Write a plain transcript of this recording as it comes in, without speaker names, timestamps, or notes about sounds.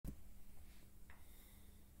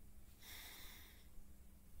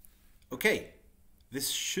Okay,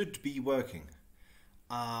 this should be working.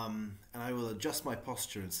 And I will adjust my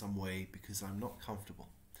posture in some way because I'm not comfortable.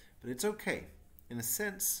 But it's okay. In a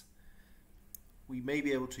sense, we may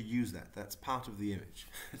be able to use that. That's part of the image.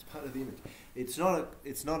 It's part of the image. It's not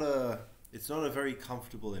a very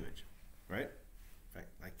comfortable image, right? In fact,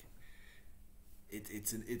 like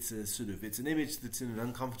it's an image that's in an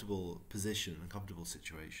uncomfortable position, uncomfortable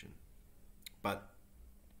situation. But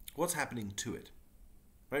what's happening to it?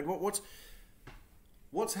 Right?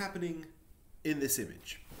 What's happening in this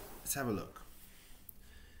image? Let's have a look.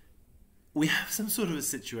 We have some sort of a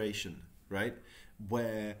situation, right,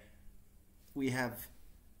 where we have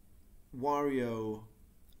Wario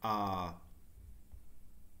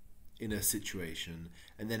in a situation,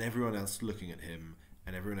 and then everyone else looking at him,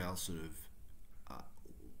 and everyone else sort of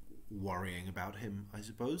worrying about him, I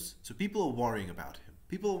suppose. So people are worrying about him.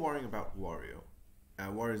 People are worrying about Wario.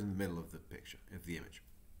 Wario's in the middle of the picture, of the image.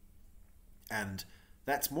 And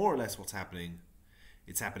that's more or less what's happening.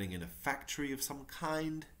 It's happening in a factory of some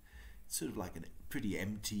kind. It's sort of like a pretty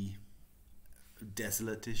empty,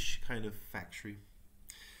 desolate-ish kind of factory.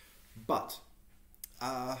 But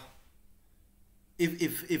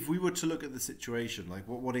if we were to look at the situation, like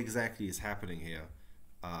what exactly is happening here,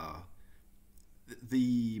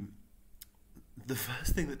 the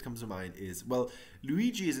first thing that comes to mind is, well,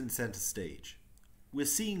 Luigi is in center stage. We're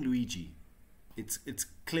seeing Luigi. It's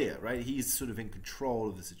clear, right? He's sort of in control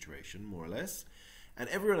of the situation, more or less. And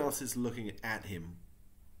everyone else is looking at him,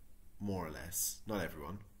 more or less. Not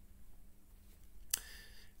everyone.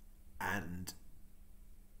 And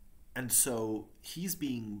so he's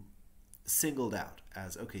being singled out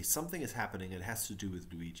as, okay, something is happening and it has to do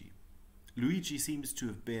with Luigi. Luigi seems to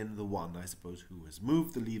have been the one, I suppose, who has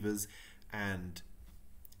moved the levers and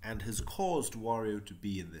has caused Wario to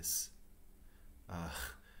be in this,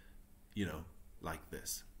 like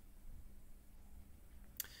this.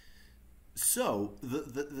 So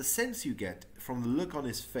the sense you get from the look on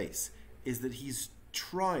his face is that he's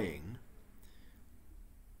trying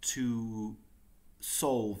to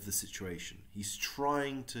solve the situation. He's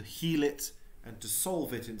trying to heal it and to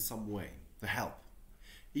solve it in some way, to help,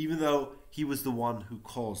 even though he was the one who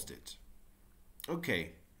caused it.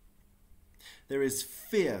 Okay. There is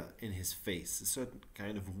fear in his face, a certain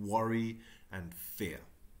kind of worry and fear.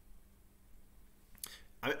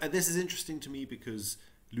 This is interesting to me because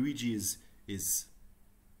Luigi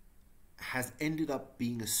has ended up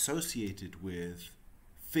being associated with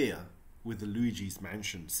fear with the Luigi's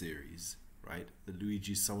Mansion series, right? The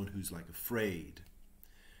Luigi's someone who's like afraid,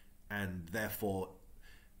 and therefore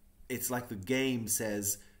it's like the game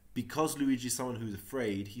says, because Luigi's someone who's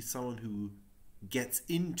afraid, he's someone who gets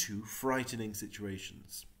into frightening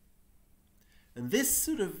situations. And this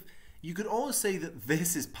sort of, you could almost say that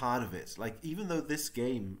this is part of it. Like, even though this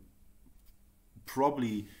game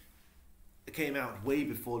probably came out way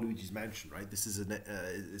before Luigi's Mansion, right? This is a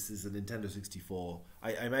Nintendo 64.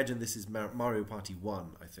 I imagine this is Mario Party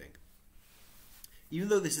 1, I think. Even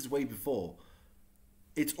though this is way before,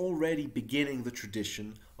 it's already beginning the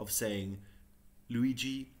tradition of saying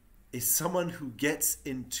Luigi is someone who gets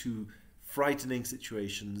into frightening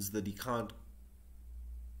situations that he can't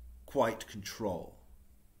quite control.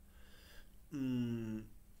 And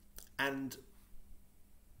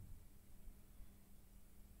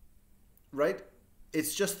right,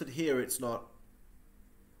 it's just that here it's not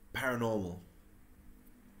paranormal,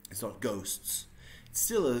 it's not ghosts, it's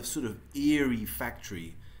still a sort of eerie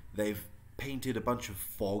factory. They've painted a bunch of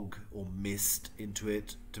fog or mist into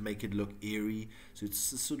it to make it look eerie, so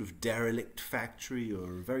it's a sort of derelict factory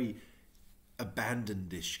or a very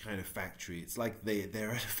abandoned-ish kind of factory. It's like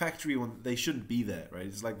they're at a factory when they shouldn't be there, right?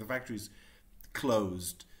 It's like the factory's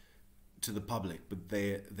closed to the public, but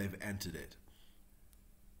they've entered it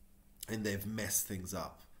and they've messed things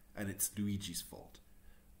up, and it's Luigi's fault,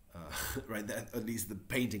 right? At least the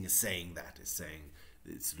painting is saying that. It's saying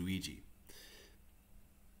it's Luigi.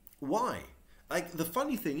 Why? Like, the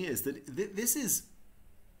funny thing is that this is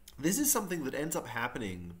something that ends up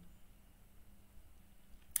happening,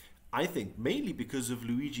 I think, mainly because of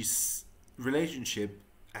Luigi's relationship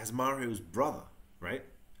as Mario's brother, right?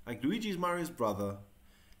 Like, Luigi's Mario's brother.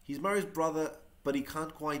 He's Mario's brother, but he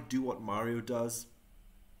can't quite do what Mario does.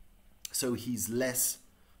 So he's less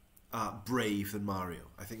brave than Mario.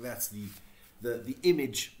 I think that's the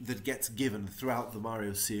image that gets given throughout the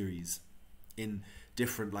Mario series in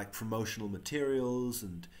different, like, promotional materials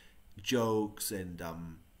and jokes and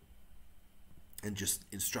just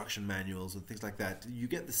instruction manuals and things like that. You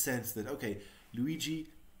get the sense that, okay, Luigi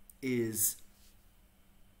is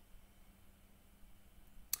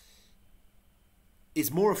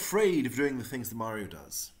more afraid of doing the things that Mario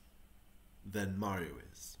does. than Mario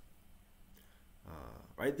is.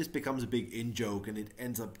 Right? This becomes a big in-joke, and it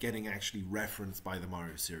ends up getting actually referenced by the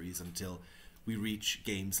Mario series until we reach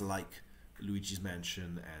games like Luigi's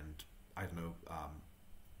Mansion and, I don't know,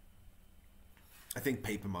 I think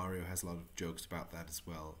Paper Mario has a lot of jokes about that as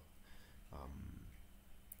well.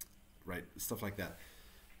 Right? Stuff like that.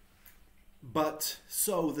 But,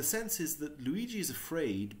 so, the sense is that Luigi is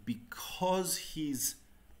afraid because he's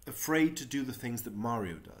afraid to do the things that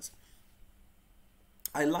Mario does.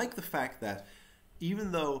 I like the fact that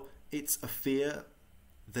even though it's a fear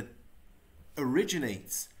that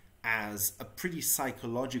originates as a pretty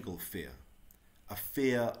psychological fear, a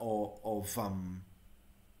fear of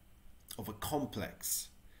a complex.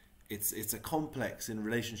 It's a complex in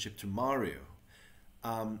relationship to Mario.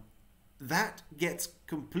 That gets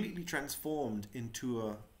completely transformed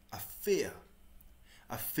into a fear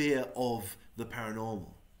of the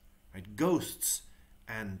paranormal, right? Ghosts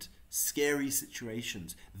and scary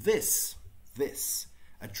situations. This,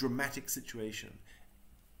 a dramatic situation,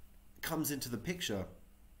 comes into the picture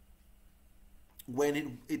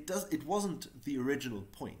when it wasn't the original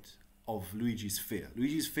point of Luigi's fear.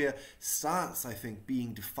 Luigi's fear starts, I think,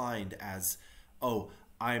 being defined as, oh,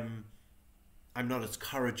 I'm not as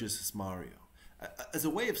courageous as Mario. As a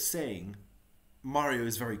way of saying Mario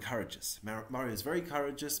is very courageous. Mario is very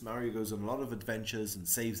courageous. Mario goes on a lot of adventures and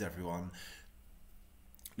saves everyone.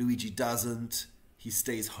 Luigi doesn't. He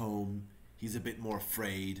stays home. He's a bit more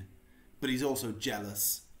afraid, but he's also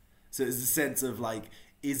jealous. So there's a sense of like,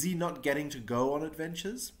 is he not getting to go on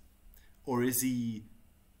adventures? Or is he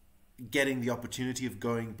getting the opportunity of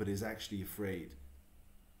going but is actually afraid?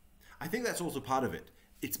 I think that's also part of it.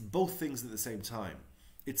 It's both things at the same time.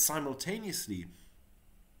 It's simultaneously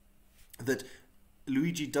that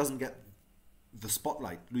Luigi doesn't get the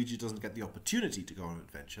spotlight, Luigi doesn't get the opportunity to go on an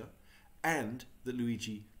adventure, and that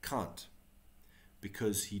Luigi can't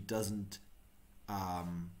because he doesn't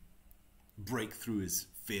break through his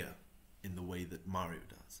fear in the way that Mario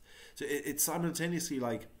does. So it's simultaneously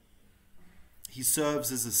like he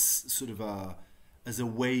serves as a sort of as a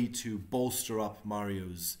way to bolster up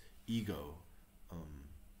Mario's ego.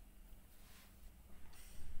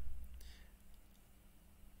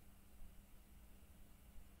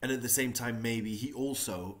 And at the same time, maybe he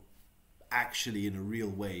also actually, in a real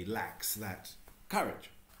way, lacks that courage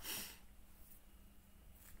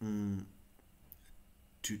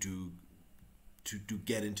to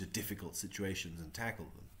get into difficult situations and tackle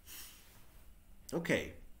them.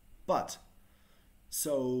 Okay, but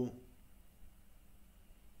so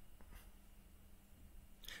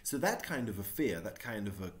that kind of a fear, that kind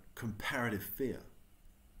of a comparative fear,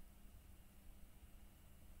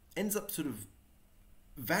 ends up sort of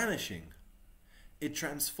vanishing. It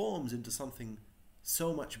transforms into something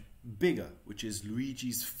so much bigger, which is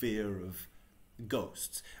Luigi's fear of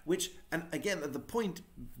ghosts. Which, and again, the point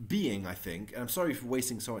being, I think, and I'm sorry for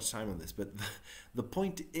wasting so much time on this, but the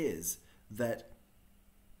point is that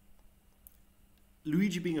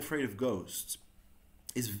Luigi being afraid of ghosts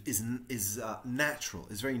is natural,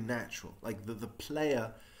 is very natural. Like the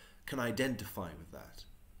player can identify with that.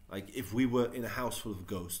 Like if we were in a house full of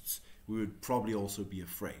ghosts, we would probably also be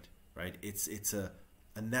afraid, right? It's a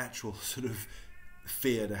natural sort of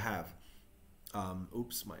fear to have.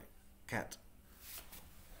 Oops, my cat.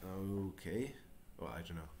 Okay. Well, I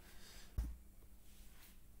don't know.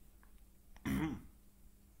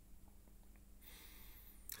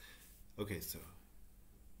 Okay, so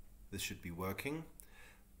this should be working.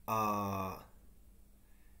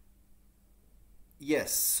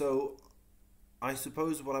 Yes, so I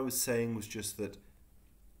suppose what I was saying was just that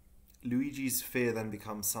Luigi's fear then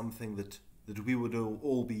becomes something that we would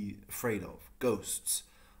all be afraid of. Ghosts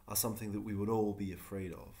are something that we would all be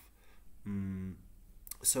afraid of.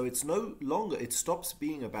 So it's no longer, it stops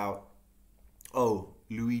being about, oh,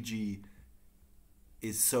 Luigi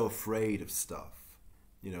is so afraid of stuff.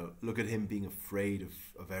 You know, look at him being afraid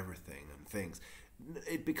of everything and things.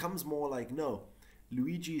 It becomes more like, no,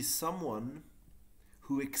 Luigi is someone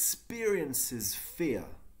who experiences fear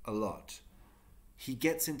a lot. He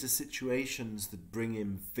gets into situations that bring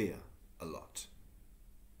him fear a lot.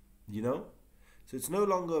 You know? So it's no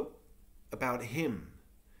longer about him.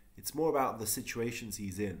 It's more about the situations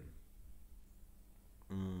he's in.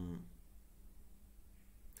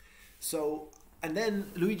 So, and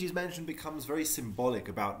then Luigi's Mansion becomes very symbolic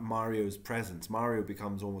about Mario's presence. Mario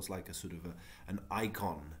becomes almost like a sort of an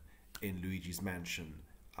icon in Luigi's Mansion.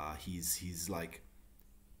 He's like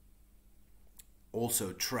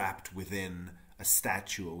also trapped within a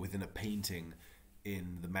statue or within a painting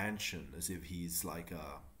in the mansion, as if he's like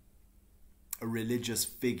a religious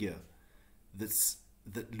figure that's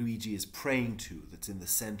that Luigi is praying to, that's in the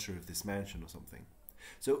center of this mansion or something.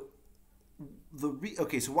 So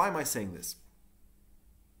so why am I saying this?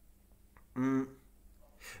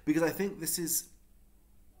 Because I think this is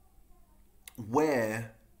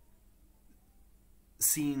where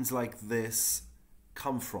scenes like this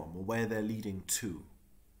come from, or where they're leading to.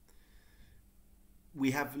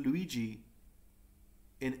 We have Luigi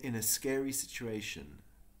in a scary situation.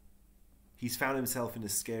 He's found himself in a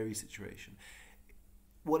scary situation.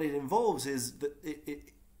 What it involves is that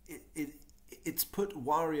it's put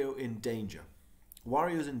Wario in danger.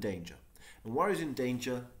 Wario's in danger. And Wario's in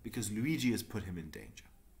danger because Luigi has put him in danger.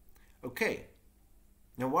 Okay.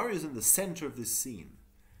 Now Wario's in the center of this scene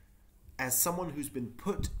as someone who's been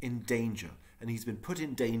put in danger. And he's been put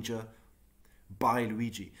in danger by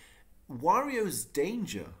Luigi. Wario's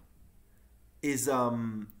danger is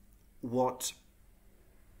what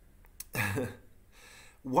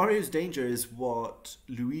Wario's danger is what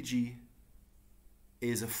Luigi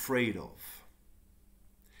is afraid of.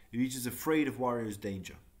 Luigi's afraid of Wario's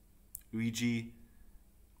danger. Luigi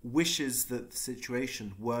wishes that the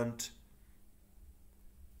situation weren't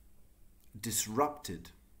disrupted,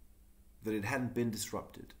 that it hadn't been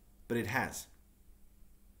disrupted, but it has.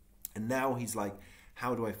 And now he's like,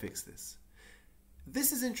 how do I fix this?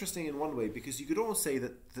 This is interesting in one way, because you could almost say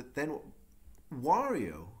that then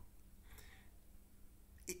Wario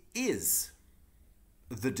is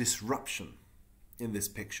the disruption in this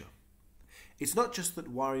picture. It's not just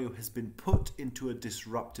that Wario has been put into a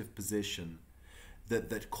disruptive position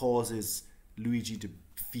that causes Luigi to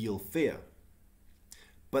feel fear,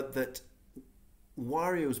 but that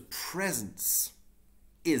Wario's presence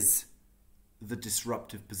is the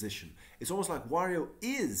disruptive position. It's almost like Wario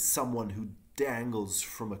is someone who dangles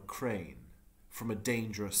from a crane, from a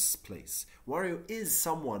dangerous place. Wario is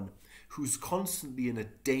someone who's constantly in a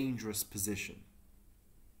dangerous position.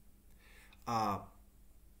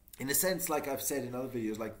 In a sense, like I've said in other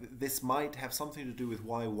videos, like this might have something to do with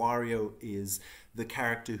why Wario is the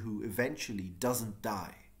character who eventually doesn't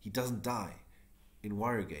die. He doesn't die in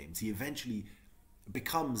Wario games. He eventually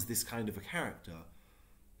becomes this kind of a character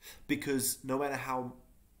because no matter how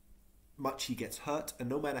much he gets hurt and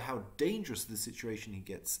no matter how dangerous the situation he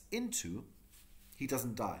gets into, he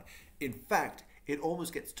doesn't die. In fact, it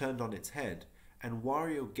almost gets turned on its head, and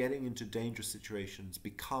Wario getting into dangerous situations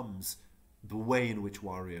becomes the way in which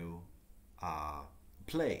Wario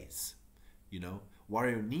plays. You know,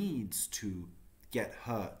 Wario needs to get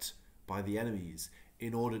hurt by the enemies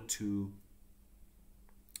in order to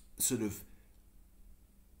sort of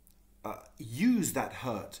use that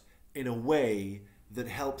hurt in a way that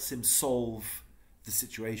helps him solve the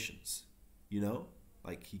situations. You know,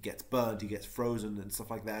 like he gets burned, he gets frozen and stuff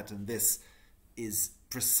like that, and this is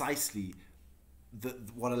precisely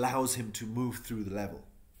what allows him to move through the level.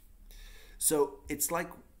 So it's like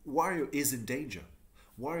Wario is in danger.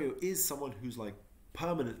 Wario is someone who's like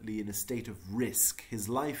permanently in a state of risk. His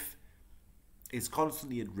life is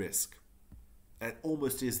constantly at risk. It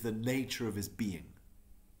almost is the nature of his being.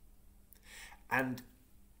 And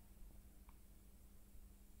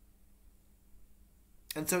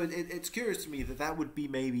so it's curious to me that would be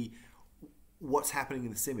maybe what's happening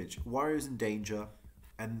in this image. Wario's in danger,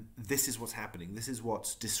 and this is what's happening. This is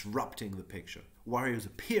what's disrupting the picture. Wario's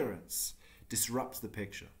appearance disrupts the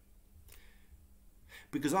picture.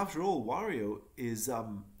 Because after all, Wario is,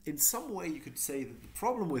 in some way you could say that the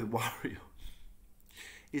problem with Wario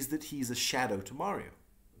is that he's a shadow to Mario.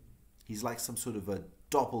 He's like some sort of a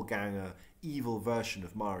doppelganger, evil version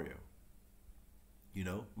of Mario. You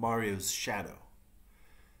know, Mario's shadow.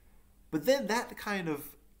 But then that kind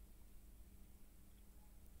of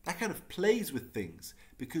plays with things,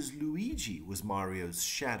 because Luigi was Mario's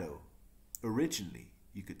shadow originally,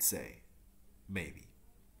 you could say. Maybe.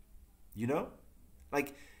 You know?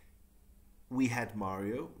 Like, we had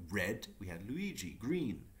Mario, red, we had Luigi,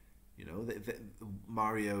 green. You know,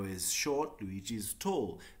 Mario is short, Luigi is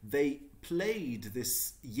tall. They played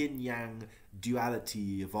this yin-yang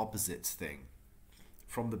duality of opposites thing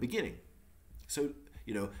from the beginning. So,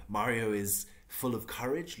 you know, Mario is full of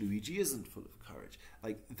courage, Luigi isn't full of courage.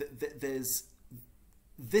 Like,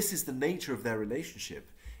 this is the nature of their relationship,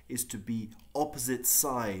 is to be opposite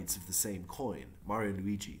sides of the same coin. Mario and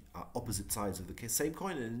Luigi are opposite sides of the same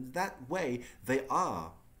coin, and in that way, they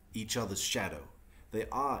are each other's shadow. They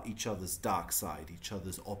are each other's dark side, each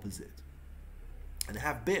other's opposite, and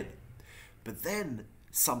have been. But then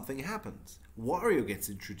something happens. Wario gets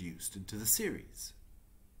introduced into the series.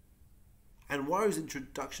 And Wario's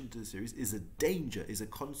introduction to the series is a danger, is a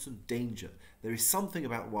constant danger. There is something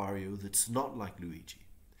about Wario that's not like Luigi.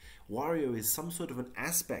 Wario is some sort of an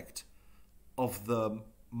aspect of the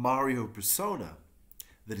Mario persona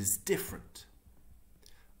that is different.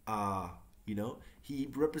 You know, he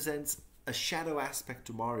represents a shadow aspect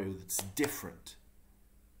to Mario that's different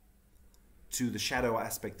to the shadow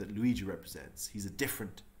aspect that Luigi represents. He's a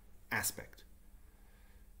different aspect.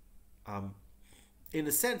 In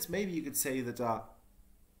a sense, maybe you could say that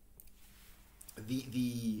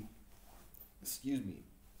the excuse me.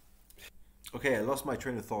 Okay, I lost my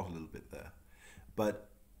train of thought a little bit there, but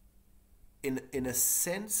in a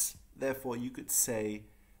sense, therefore, you could say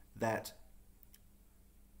that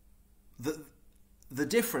the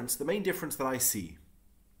difference, the main difference that I see,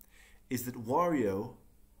 is that Wario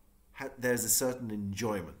there's a certain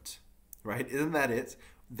enjoyment, right? Isn't that it?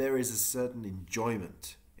 There is a certain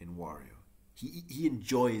enjoyment in Wario. He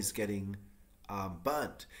enjoys getting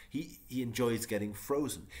burnt. He enjoys getting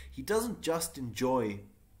frozen. He doesn't just enjoy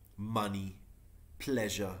money,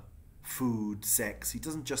 pleasure, food, sex. He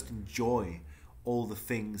doesn't just enjoy all the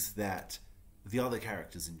things that the other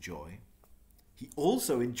characters enjoy. He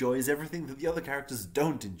also enjoys everything that the other characters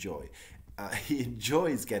don't enjoy. He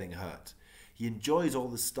enjoys getting hurt. He enjoys all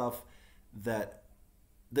the stuff that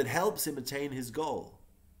helps him attain his goal.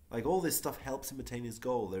 Like, all this stuff helps him attain his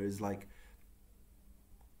goal. There is like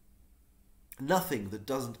nothing that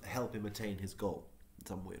doesn't help him attain his goal in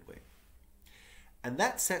some weird way. And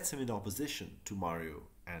that sets him in opposition to Mario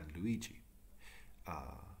and Luigi.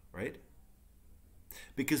 Right?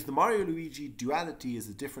 Because the Mario-Luigi duality is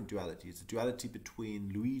a different duality. It's a duality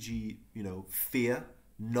between Luigi, you know, fear,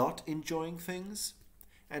 not enjoying things,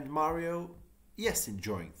 and Mario, yes,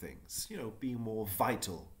 enjoying things, you know, being more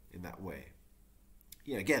vital in that way.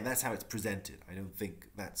 Yeah, again, that's how it's presented. I don't think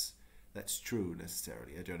that's true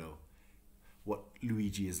necessarily. I don't know what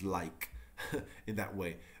Luigi is like in that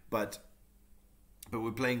way, but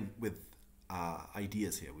we're playing with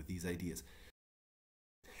ideas here, with these ideas.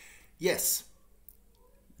 Yes,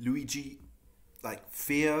 Luigi, like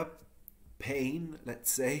fear, pain, let's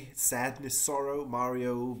say, sadness, sorrow.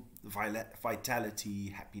 Mario, vitality,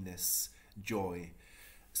 happiness, joy.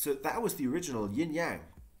 So that was the original yin-yang.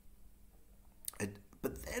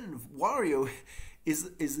 But then Wario is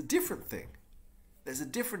a different thing. There's a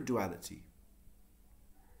different duality.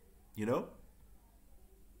 You know?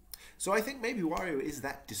 So I think maybe Wario is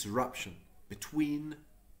that disruption between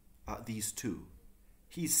these two.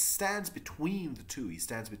 He stands between the two. He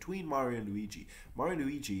stands between Mario and Luigi. Mario and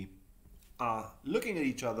Luigi are looking at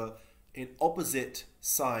each other in opposite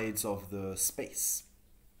sides of the space.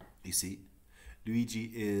 You see?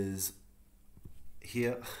 Luigi is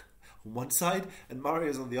here on one side, and Mario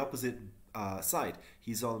is on the opposite side.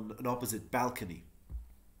 He's on an opposite balcony.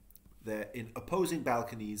 They're in opposing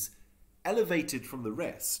balconies, elevated from the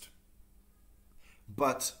rest,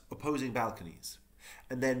 but opposing balconies.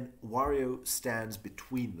 And then Wario stands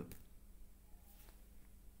between them.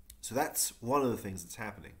 So that's one of the things that's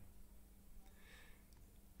happening.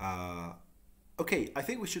 Okay, I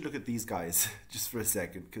think we should look at these guys just for a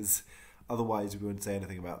second, because otherwise we won't say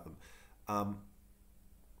anything about them.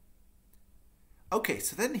 Okay,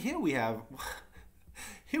 so then here we have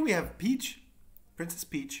Peach, Princess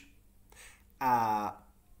Peach,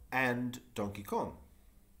 and Donkey Kong.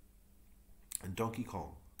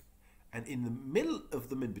 And in the middle of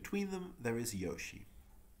them, in between them, there is Yoshi.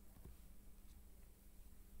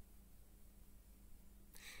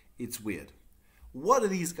 It's weird. What are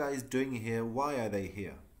these guys doing here? Why are they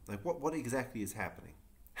here? Like, what exactly is happening?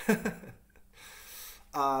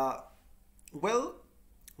 Well,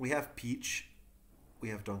 we have Peach. We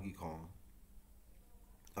have Donkey Kong.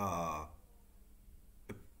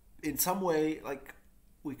 In some way, like,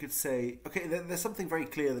 we could say, okay, there's something very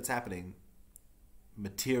clear that's happening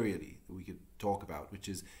materially that we could talk about, which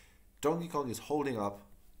is Donkey Kong is holding up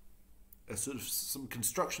a sort of some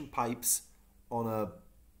construction pipes on a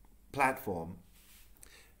platform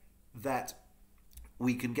that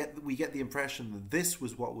we get the impression that this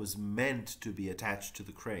was what was meant to be attached to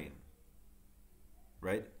the crane,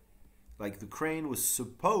 right? Like, the crane was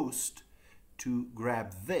supposed to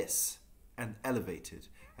grab this and elevate it,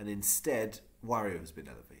 and instead Wario has been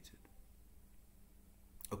elevated.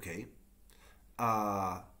 Okay.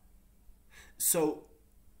 So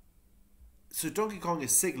Donkey Kong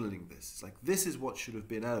is signaling this. It's like, this is what should have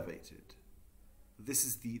been elevated. This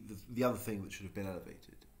is the other thing that should have been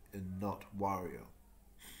elevated, and not Wario.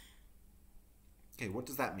 Okay, what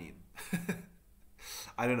does that mean?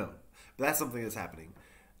 I don't know. But that's something that's happening.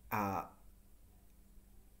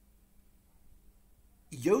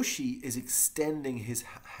 Yoshi is extending his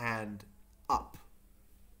hand up.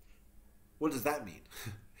 What does that mean?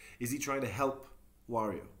 Is he trying to help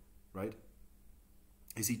Wario, right?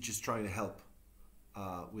 Is he just trying to help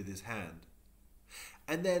with his hand?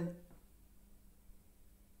 And then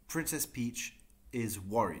Princess Peach is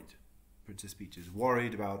worried. Princess Peach is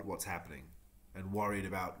worried about what's happening and worried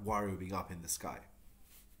about Wario being up in the sky.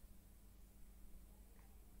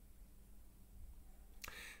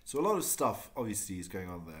 So a lot of stuff obviously is going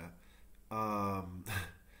on there.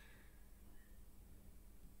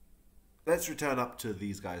 Let's return up to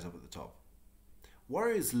these guys up at the top.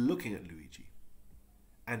 Wario is looking at Luigi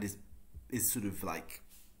and is sort of like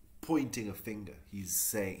pointing a finger.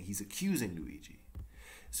 He's accusing Luigi.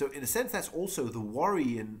 So in a sense, that's also the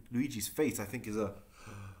worry in Luigi's face. I think is a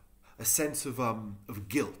sense of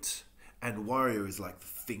guilt, and Wario is like the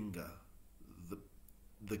finger,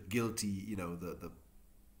 the guilty, you know,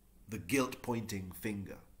 the guilt pointing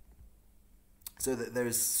finger. So that there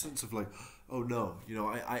is a sense of like, oh no, you know,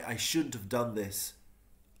 I shouldn't have done this,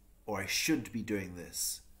 or I shouldn't be doing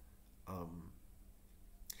this.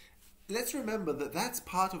 Let's remember that that's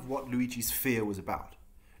part of what Luigi's fear was about.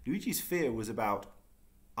 Luigi's fear was about,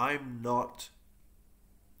 I'm not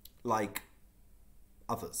like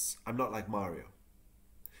others. I'm not like Mario.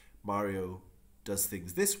 Mario does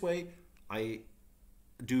things this way, I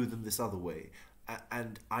do them this other way.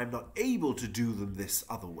 And I'm not able to do them this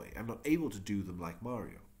other way. I'm not able to do them like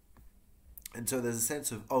Mario. And so there's a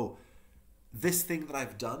sense of, oh, this thing that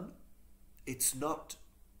I've done, it's not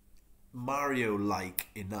Mario-like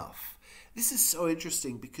enough. This is so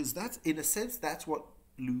interesting because that's, in a sense, that's what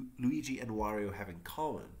Luigi and Wario have in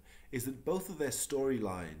common, is that both of their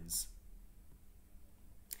storylines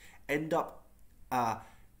end up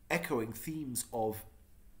echoing themes of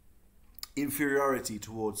inferiority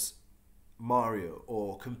towards Mario,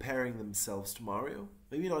 or comparing themselves to Mario.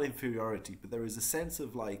 Maybe not inferiority, but there is a sense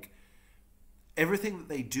of like everything that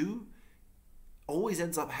they do always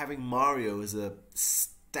ends up having Mario as a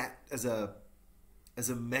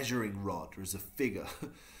measuring rod, or as a figure.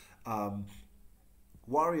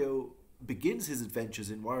 Wario begins his adventures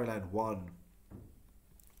in Wario Land 1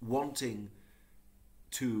 wanting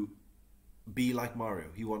to be like Mario.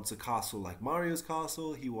 He wants a castle like Mario's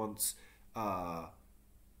castle. He wants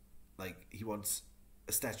he wants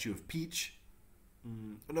a statue of Peach.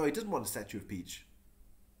 No, he doesn't want a statue of Peach.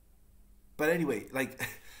 But anyway, like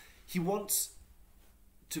he wants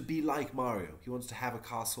to be like Mario. He wants to have a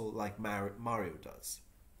castle like Mario does.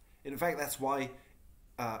 In fact, that's why,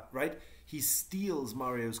 right? He steals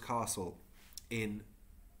Mario's castle in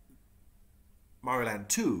Mario Land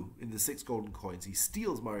 2, in the 6 golden coins. He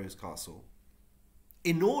steals Mario's castle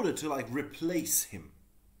in order to like replace him,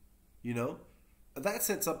 you know? That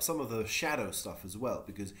sets up some of the shadow stuff as well,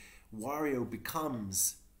 because Wario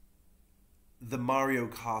becomes the Mario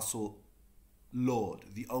Castle Lord,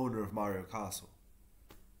 the owner of Mario Castle.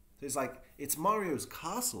 So it's like, it's Mario's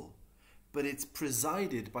castle, but it's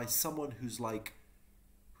presided by someone who's like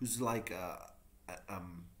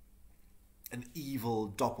an evil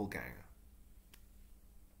doppelganger.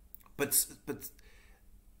 But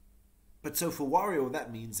so for Wario, what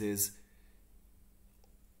that means is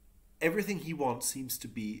everything he wants seems to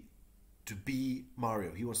be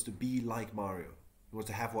Mario. He wants to be like Mario. He wants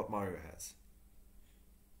to have what Mario has.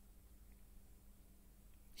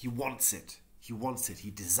 He wants it. He wants it. He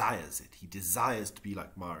desires it. He desires to be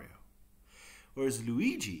like Mario. Whereas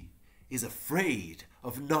Luigi is afraid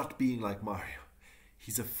of not being like Mario.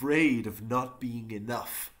 He's afraid of not being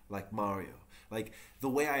enough like Mario. Like, the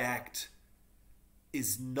way I act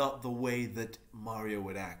is not the way that Mario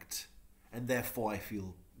would act. And therefore I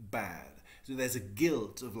feel bad. So there's a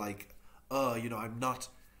guilt of like, oh, you know, I'm not,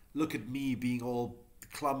 look at me being all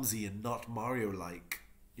clumsy and not Mario-like.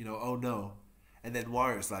 You know, oh no. And then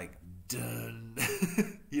Wario's like, done.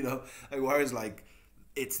 You know, like Wario's like,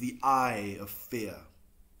 it's the eye of fear.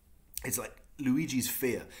 It's like Luigi's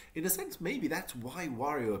fear. In a sense, maybe that's why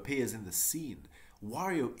Wario appears in the scene.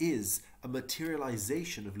 Wario is a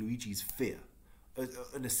materialization of Luigi's fear.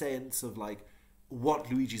 In a sense of like,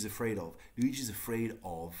 what Luigi's afraid of. Luigi's afraid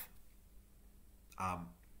of what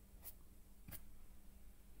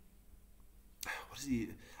is he?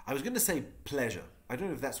 I was going to say pleasure. I don't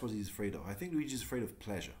know if that's what he's afraid of. I think Luigi's afraid of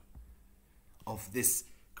pleasure. Of this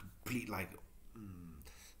complete like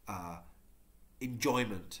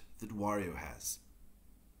enjoyment that Wario has.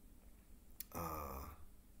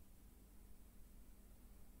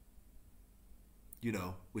 You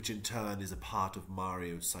know, which in turn is a part of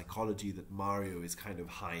Mario's psychology that Mario is kind of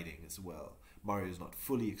hiding as well. Mario is not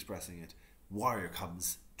fully expressing it. Wario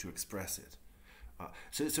comes to express it.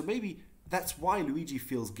 So maybe that's why Luigi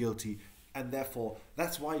feels guilty, and therefore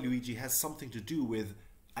that's why Luigi has something to do with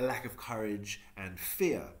a lack of courage and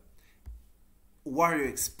fear. Wario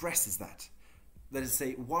expresses that. That is to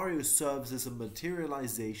say, Wario serves as a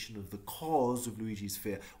materialization of the cause of Luigi's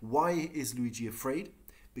fear. Why is Luigi afraid?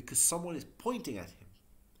 Because someone is pointing at him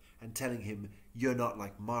and telling him, you're not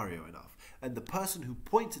like Mario enough. And the person who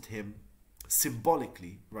points at him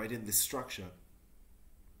symbolically, right, in this structure,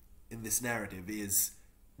 in this narrative, is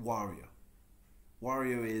Wario.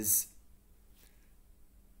 Wario is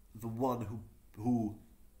the one who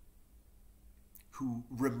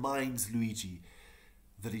reminds Luigi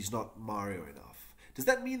that he's not Mario enough. Does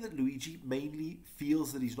that mean that Luigi mainly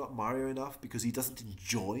feels that he's not Mario enough because he doesn't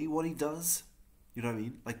enjoy what he does? You know what I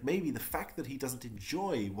mean? Like, maybe the fact that he doesn't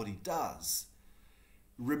enjoy what he does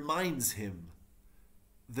reminds him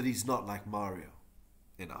that he's not like Mario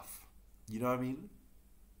enough. You know what I mean?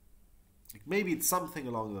 Like, maybe it's something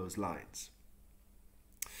along those lines.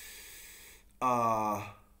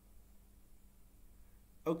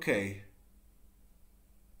 Okay.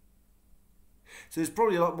 So there's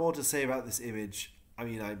probably a lot more to say about this image. I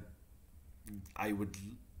mean, I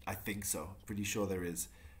think so. Pretty sure there is.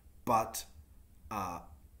 But I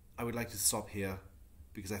would like to stop here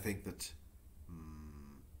because I think that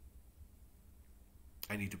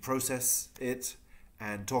I need to process it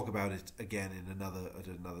and talk about it again at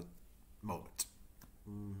another moment.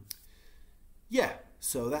 Yeah,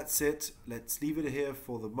 so that's it. Let's leave it here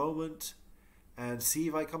for the moment and see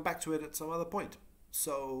if I come back to it at some other point.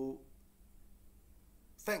 So,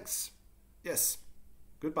 thanks. Yes.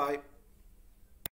 Goodbye.